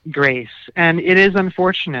grace. And it is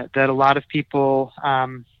unfortunate that a lot of people, a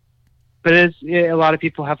lot of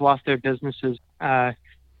people have lost their businesses.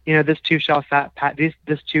 This too shall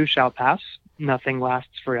pass. Nothing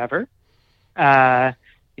lasts forever.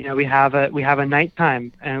 We have a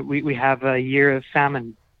nighttime, and we have a year of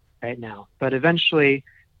famine right now. But eventually,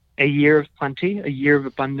 a year of plenty, a year of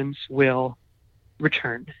abundance will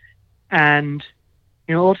return. And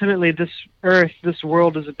ultimately, this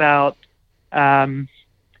world is about tempering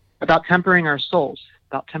our souls,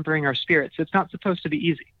 about tempering our spirits. It's not supposed to be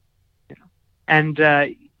easy. And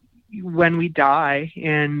when we die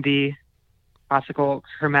in the classical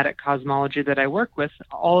hermetic cosmology that I work with,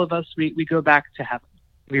 all of us, we go back to heaven.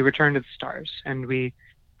 We return to the stars, and we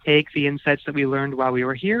take the insights that we learned while we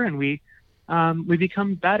were here, and we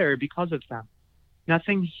become better because of them.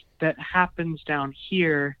 Nothing that happens down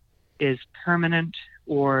here is permanent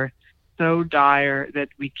or so dire that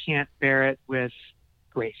we can't bear it with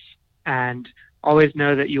grace. And always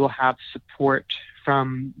know that you will have support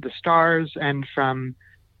from the stars and from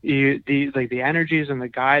the energies and the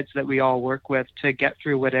guides that we all work with to get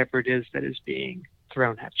through whatever it is that is being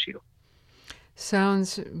thrown at you.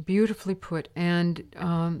 Sounds beautifully put. And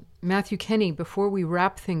Matthew Kenney, before we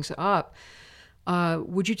wrap things up,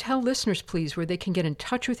 would you tell listeners, please, where they can get in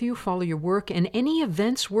touch with you, follow your work, and any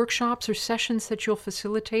events, workshops, or sessions that you'll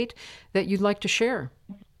facilitate that you'd like to share?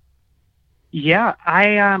 Yeah,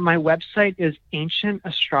 my website is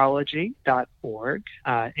ancientastrology.org,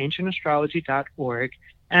 ancientastrology.org,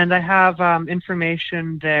 and I have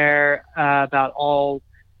information there about all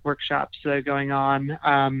workshops going on.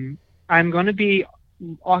 I'm going to be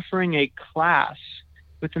offering a class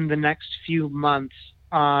within the next few months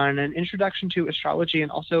on an introduction to astrology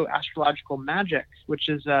and also astrological magic, which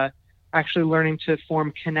is actually learning to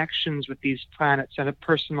form connections with these planets at a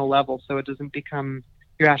personal level, so it doesn't become,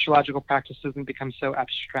 your astrological practice doesn't become so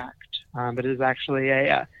abstract, but it is actually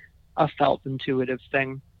a felt intuitive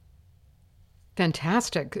thing.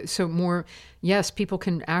 Fantastic. So people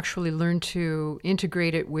can actually learn to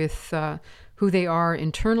integrate it with who they are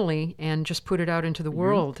internally and just put it out into the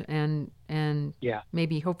world and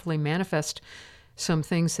maybe hopefully manifest some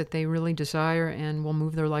things that they really desire and will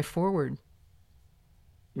move their life forward.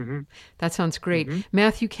 That sounds great.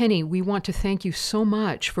 Matthew Kenney, we want to thank you so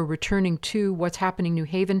much for returning to What's Happening New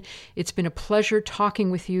Haven. It's been a pleasure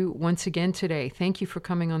talking with you once again today. Thank you for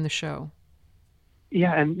coming on the show.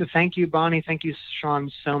 Yeah, and thank you, Bonnie. Thank you, Sean,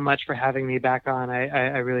 so much for having me back on.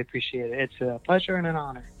 I really appreciate it. It's a pleasure and an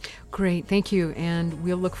honor. Great. Thank you. And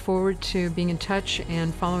we'll look forward to being in touch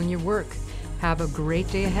and following your work. Have a great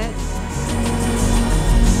day ahead.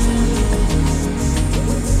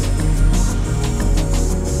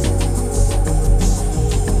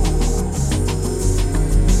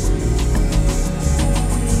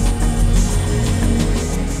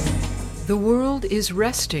 The world is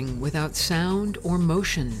resting without sound or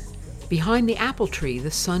motion. Behind the apple tree, the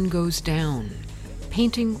sun goes down,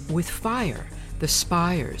 painting with fire the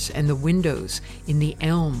spires and the windows in the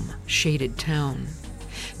elm-shaded town.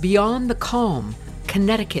 Beyond the calm,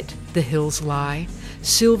 Connecticut the hills lie,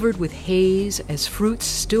 silvered with haze as fruits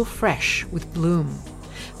still fresh with bloom.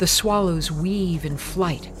 The swallows weave in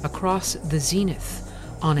flight across the zenith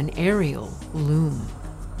on an aerial loom.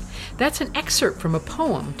 That's an excerpt from a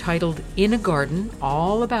poem titled In a Garden,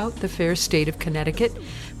 all about the fair state of Connecticut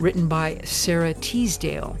written by Sarah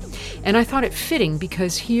Teasdale. And I thought it fitting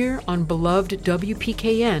because here on beloved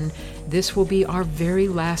WPKN, this will be our very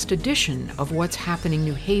last edition of What's Happening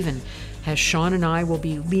New Haven, as Sean and I will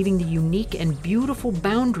be leaving the unique and beautiful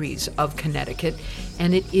boundaries of Connecticut,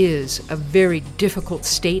 and it is a very difficult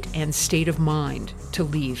state and state of mind to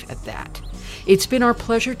leave at that. It's been our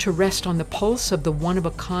pleasure to rest on the pulse of the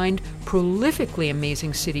one-of-a-kind, prolifically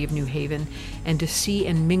amazing city of New Haven, and to see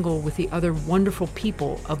and mingle with the other wonderful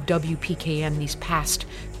people of WPKN these past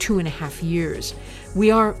 2.5 years.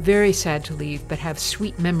 We are very sad to leave, but have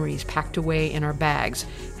sweet memories packed away in our bags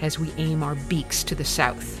as we aim our beaks to the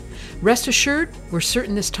south. Rest assured, we're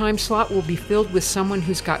certain this time slot will be filled with someone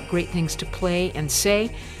who's got great things to play and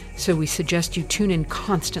say, so we suggest you tune in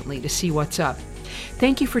constantly to see what's up.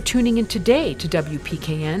 Thank you for tuning in today to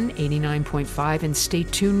WPKN 89.5, and stay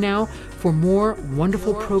tuned now for more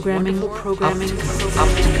wonderful programming.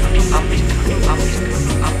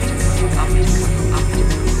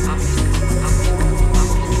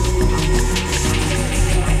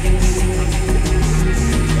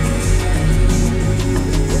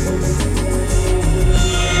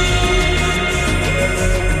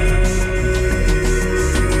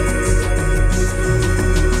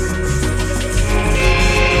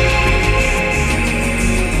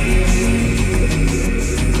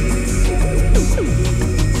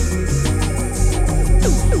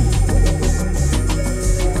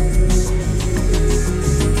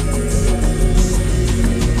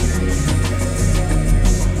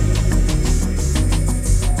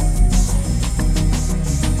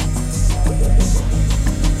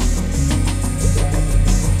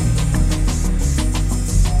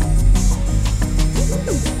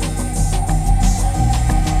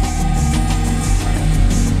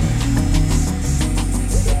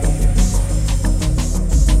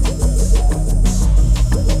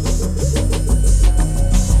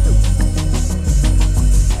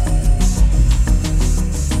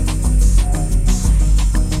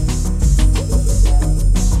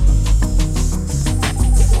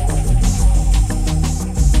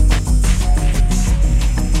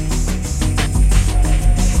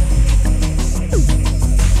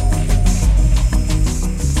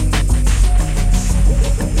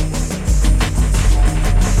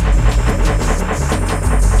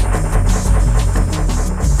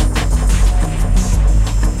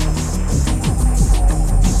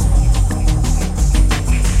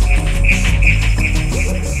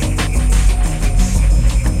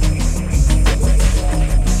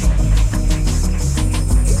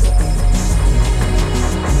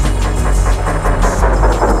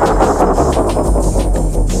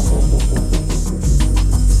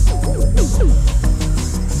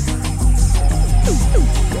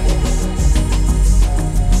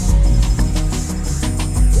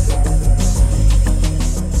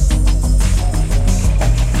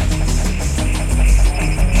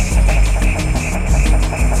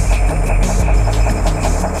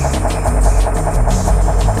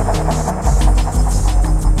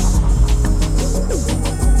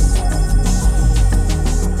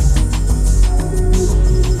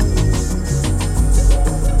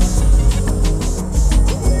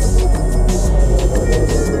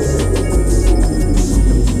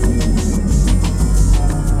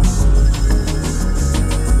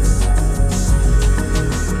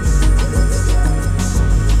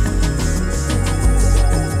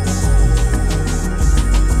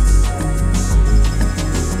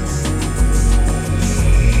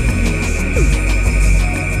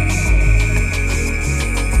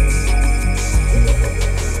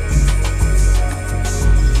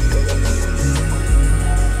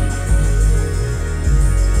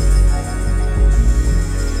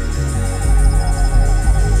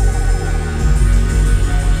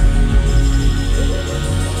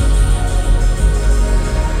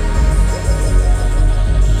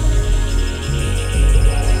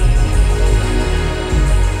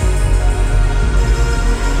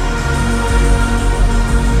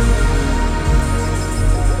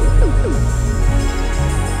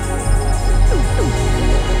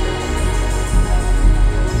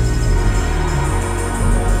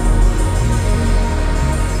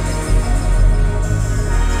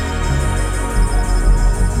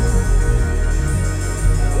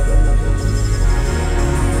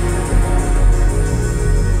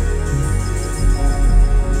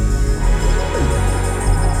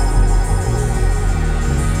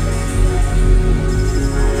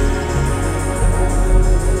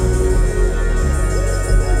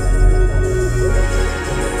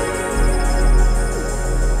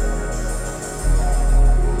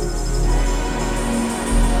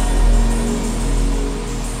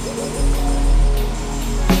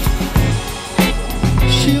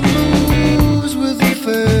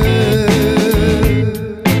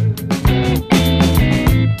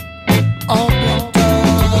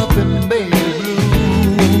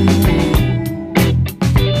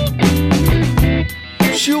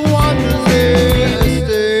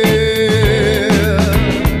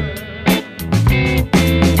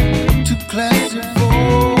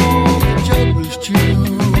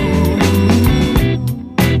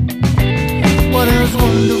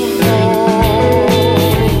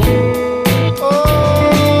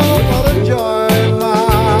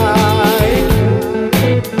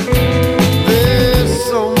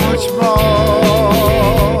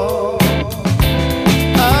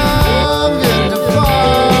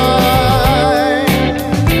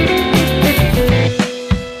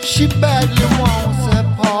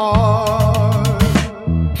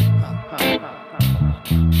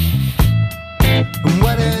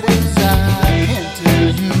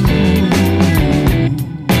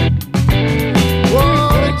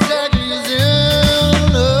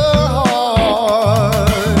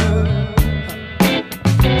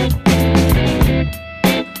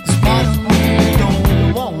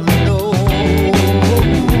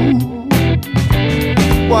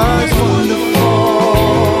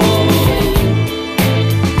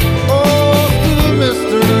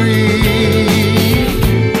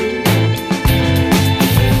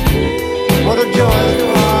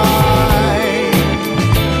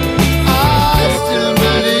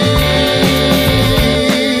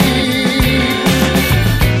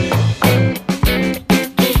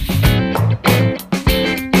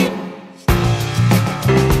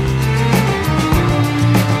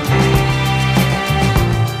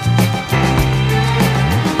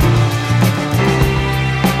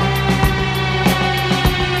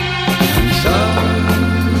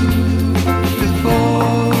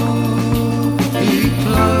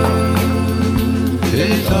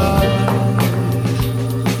 his eyes.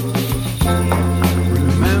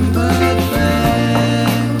 Remember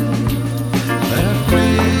then that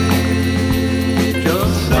bridge of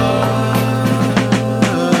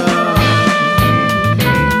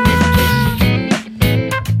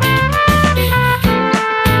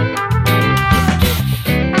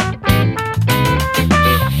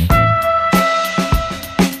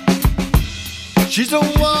she's a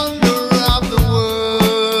wonder of the world.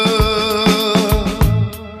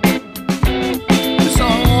 It's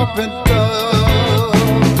all opened up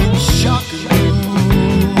and shocking you.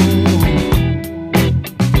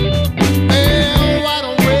 And what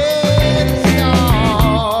a way to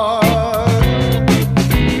start.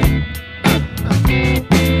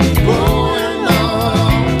 Growing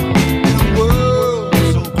up in a world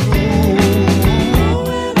so cruel.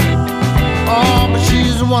 Oh, but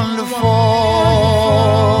she's wonderful.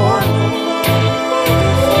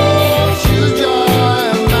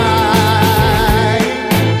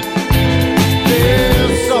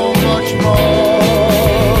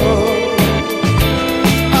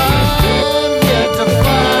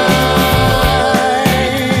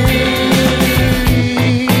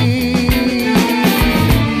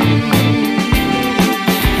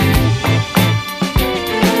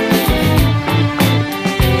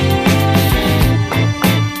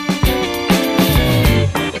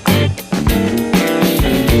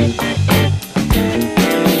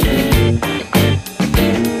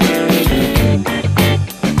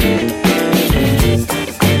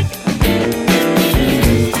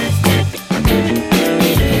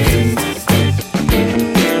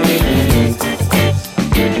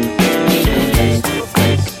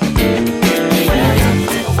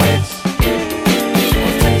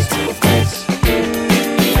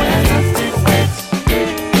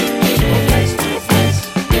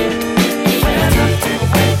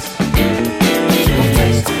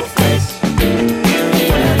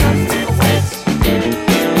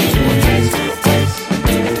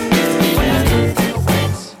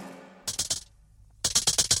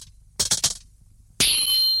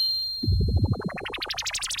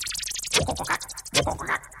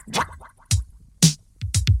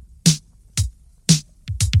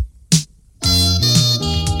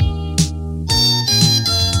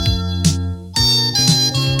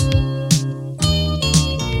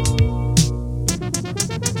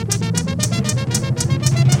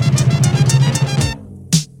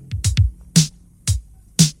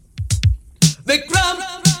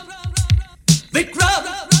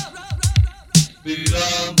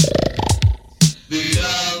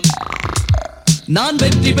 நான்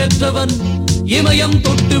வெற்றி பெற்றவன், இமயம்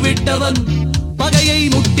தொட்டு விட்டவன், பகையை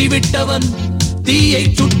முட்டி விட்டவன், தீயை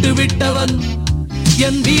சுட்டு விட்டவன்,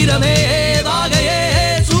 என் வீரமே தாகையே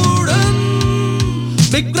சூடும்.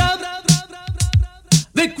 விக்ரம்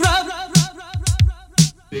விக்ரம் விக்ரம்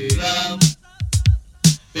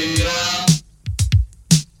விக்ரம்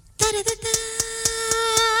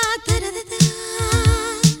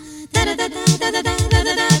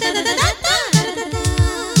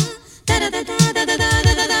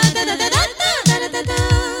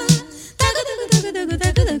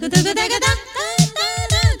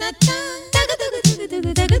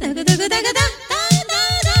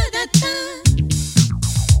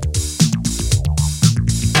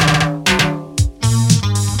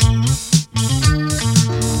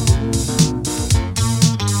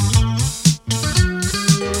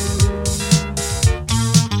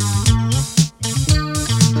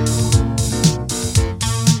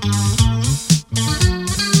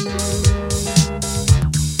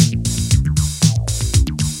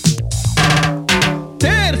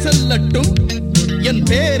என்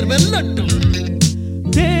பேர் வெல்லட்டும்,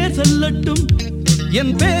 தேர் செல்லட்டும்,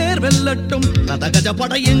 என் பேர் வெல்லட்டும், ரதகஜ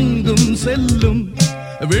படை எங்கும் செல்லும்,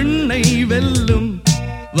 விண்ணை வெல்லும்,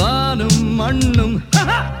 வானும் மண்ணும்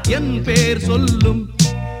என் பேர் சொல்லும்.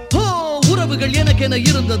 ஓ, உறவுகள் எனக்கென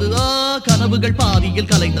இருந்தது, கனவுகள்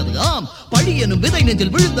பாதியில் கலைந்தது, ஆம் பழி எனும் விதை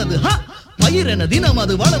நெஞ்சில் விழுந்தது, பயிரென தினம்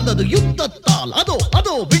அது வளர்ந்தது யுத்தத்தால், அதோ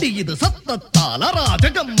அதோ விடியுது சத்தத்தால்,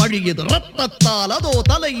 அராஜகம் அழியுது ரத்தத்தால், அதோ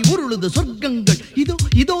தலை உருளுது சொர்க்கங்கள் இதோ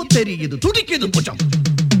இதோ தெரியுது துடிக்குது புஜம்,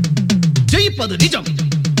 ஜெயிப்பது நிஜம்.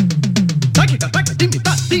 தக்கிட்ட தக்க திமித்த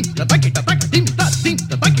திமித்த தக்கிட்ட தக்க திமித்த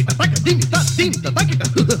திமித்த தக்கிட்ட தக்க திமித்த திமித்த தக்கிட்ட.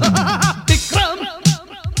 விக்ரம்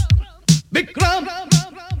விக்ரம்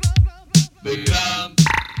விக்ரம்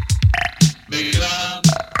விக்ரம்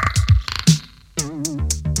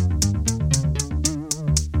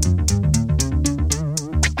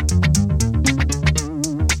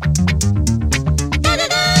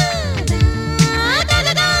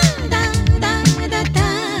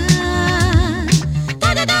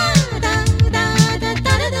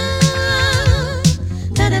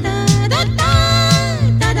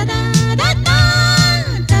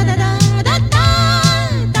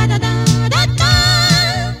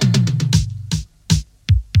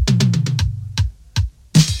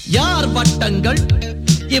யார் வட்டங்கள்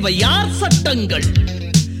இவை யார் சட்டங்கள்,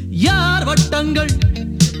 யார் வட்டங்கள்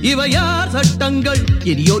இவை யார் சட்டங்கள்.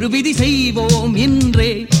 இனி ஒரு விதி செய்வோம்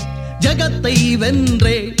இன்றே, ஜகத்தை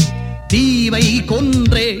வென்றே, தீவை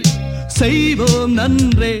கொன்றே, செய்வோம்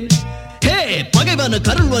நன்றே. ஹே, பகைவனு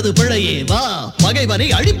கருள்வது பிழையே, வா பகைவனை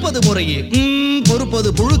அழிப்பது முறையே. பொறுப்பது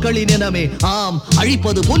புழுக்களின் இனமே, ஆம்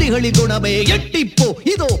அழிப்பது புலிகளின் குணமே. எட்டிப்போ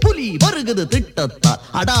இதோ புலி வருகுது திட்டத்தால்,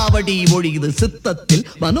 அடாவடி ஒழியுது சித்தத்தில்,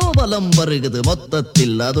 மனோபலம் வருகுது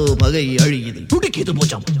மொத்தத்தில், அதோ பகை அழியுது துடிக்குது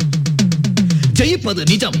புஜம். ஜெயிப்பது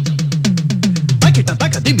நிஜம். தக்கிட்ட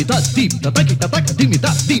தக்க திமிதா தீம் தக்கிட்ட தக்க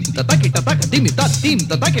திமிதா தீம் தக்கிட்ட தக்க திமிதா தீம்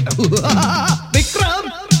தக்கிட்ட. விக்ரம்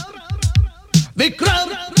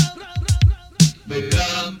விக்ரம்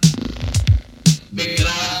விக்ரம்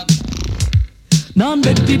விக்ரம். நான்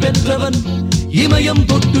வெற்றி பெற்றவன், இமயம்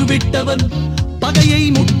தொட்டு விட்டவன், பகையை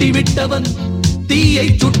முட்டி விட்டவன், தீயை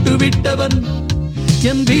சுட்டு விட்டவன்.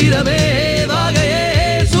 என் வீரமே வாகையே